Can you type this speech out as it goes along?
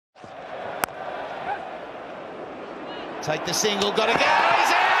Take the single, got to go.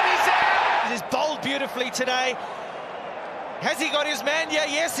 He's out, he's bowled beautifully today. Has he got his man? Yeah,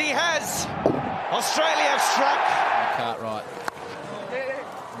 yes, he has. Australia have struck. Cartwright.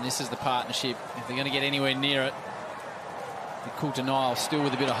 And this is the partnership. If they're going to get anywhere near it, the cool denial still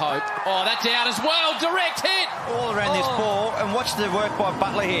with a bit of hope. Oh, that's out as well. Direct hit. All around this ball. And watch the work by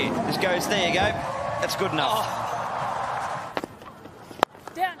Butler here. Just goes, there you go. That's good enough.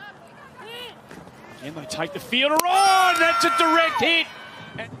 Down. And they take the fielder on. That's a direct hit.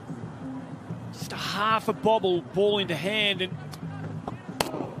 And just a half a bobble, ball into hand. And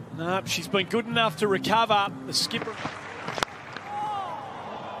no, she's been good enough to recover. The skipper.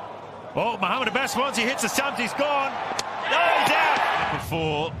 Oh, Mohammed Abbas, once he hits the stumps, he's gone. No, he's out.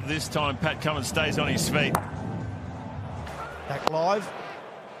 Before this time, Pat Cummins stays on his feet. Back live.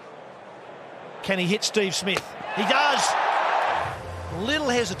 Can he hit Steve Smith? He does. Little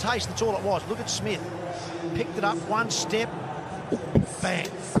hesitation, that's all it was. Look at Smith. Picked it up one step. Bang.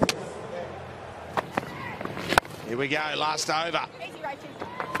 Here we go, last over.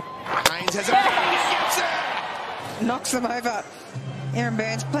 Haynes has a knocks them over. Aaron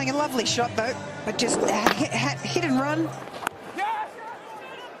Burns playing a lovely shot though, but just hit and run.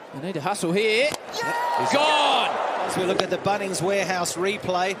 They need to hustle here. Gone! As we look at the Bunnings Warehouse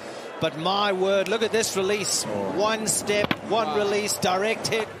replay, but my word, look at this release. One step, one release, direct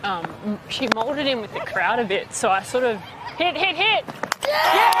hit. She moulded him with the crowd a bit, so I sort of hit.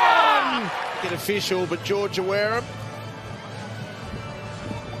 Yeah! Get official, but Georgia Wareham.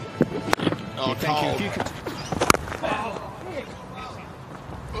 Oh, thank you.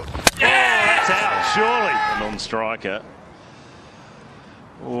 That's out, surely. A non-striker.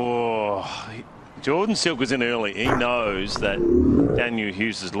 Oh, Jordan Silk was in early. He knows that Daniel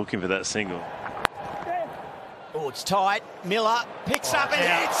Hughes is looking for that single. Oh, it's tight. Miller picks up and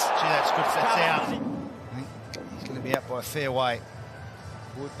hits. Gee, that's good. That's out. He's going to be out by a fair way.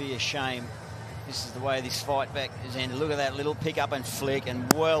 Would be a shame. This is the way this fight back is ended. Look at that little pick up and flick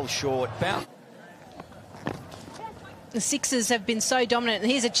and well short. Bounce. The Sixers have been so dominant.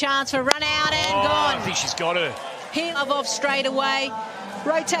 And here's a chance for run out and gone. I think she's got her. Hit off straight away.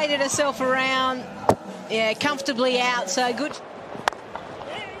 Rotated herself around. Yeah, comfortably out. So good.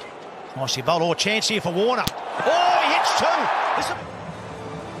 Nicely bowled. Or chance here for Warner. Oh, he hits two.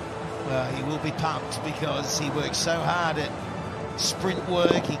 Well, he will be pumped because he works so hard at sprint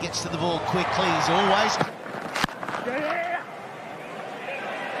work. He gets to the ball quickly. He's always...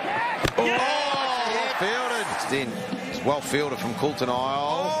 Fielded. It's in. It's well fielded from Coulton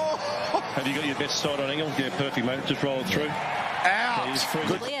Isle. Have you got your best side on angle? Yeah, perfect, mate. Just roll it through. Out.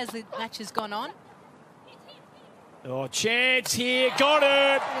 Good. As the match has gone on. Oh, chance here. Got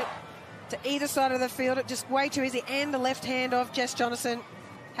it. To either side of the field, it just way too easy. And the left hand of Jess Jonathan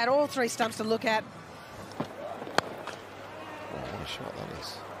had all three stumps to look at. Oh, what a shot that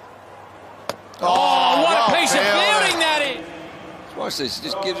is. Oh, what a piece of fielding that is. Watch this.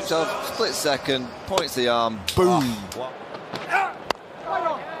 Just give yourself a split second. Points the arm. Boom.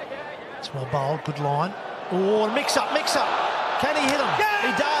 It's well bowled. Good line. Oh, mix up. Can he hit him?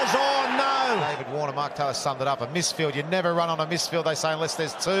 He does. Oh, no. David Warner, Mark Taylor summed it up. A misfield. You never run on a misfield, they say, unless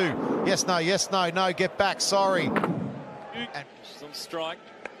there's two. Yes, no, get back. Sorry. And she's on strike.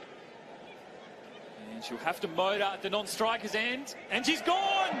 And she'll have to motor at the non-striker's end. And she's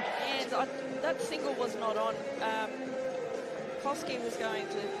gone. And that single was not on. Koski was going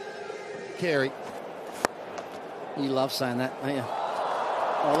to... Carey. You love saying that, don't you?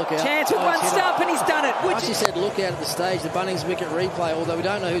 Oh, look out. Chance with one stump and he's done it. I actually said look out at the stage, the Bunnings wicket replay, although we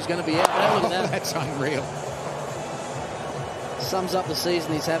don't know who's going to be out. But look at that. That's unreal. Sums up the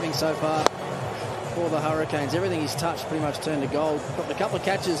season he's having so far for the Hurricanes. Everything he's touched pretty much turned to gold. Got a couple of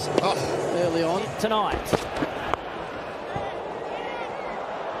catches early on. Tonight.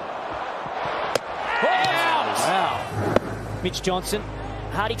 Wow. Mitch Johnson.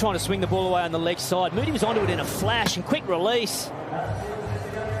 Hardy trying to swing the ball away on the leg side. Moody was onto it in a flash and quick release.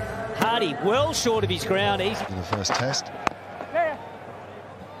 Hardy well short of his ground. Easy. In the first test.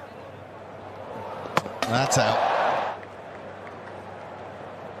 That's out.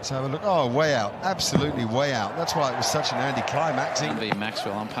 Let's have a look. Oh, way out. Absolutely way out. That's why it was such an anticlimactic. Be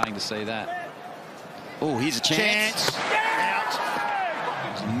Maxwell, I'm paying to see that. Oh, here's a chance. Out.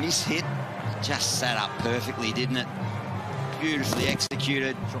 It was a miss hit. Just sat up perfectly, didn't it? Beautifully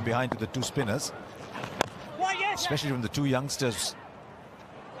executed. From behind to the two spinners. Especially from the two youngsters.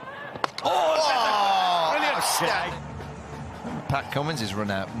 Brilliant. Pat Cummins is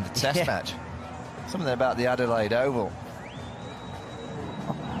run out in the test match. Something about the Adelaide Oval.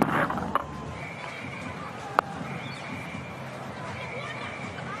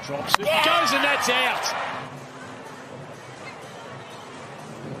 Drops it, goes and that's out.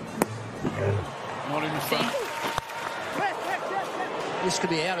 want him in front. This could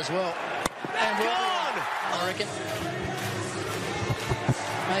be out as well. And well, I reckon.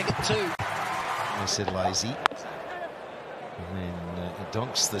 Make it 2. I said lazy. And then he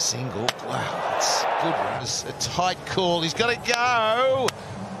donks the single. Wow, it's a good one. It's a tight call. He's got to go.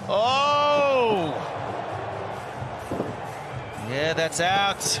 Oh! Yeah, that's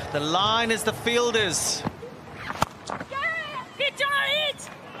out. The line is the fielders. Hit, John, hit!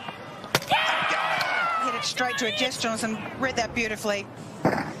 Hit it straight to it. Jess Johnson read that beautifully.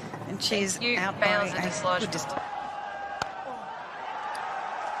 And she's out by a good distance.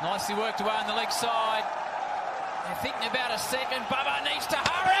 Nicely worked away on the leg side. They're thinking about a second. Bubba needs to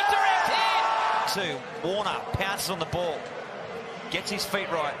hurry. Direct hit. Warner pounces on the ball. Gets his feet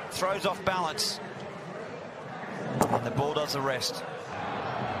right. Throws off balance. And the ball does the rest.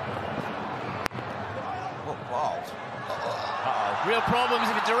 Wow. Uh-oh. Real problems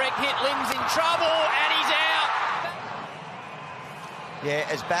if a direct hit. Lim's in trouble and he's out. Yeah,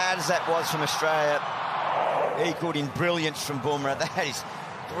 as bad as that was from Australia, equalled in brilliance from Bumrah. That is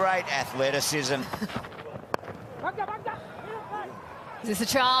great athleticism. Is this a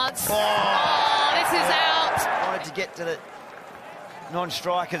chance? Oh, this is out. Wanted to get to the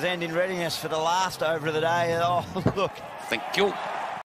non-striker's end in readiness for the last over of the day. Oh, look. Thank you.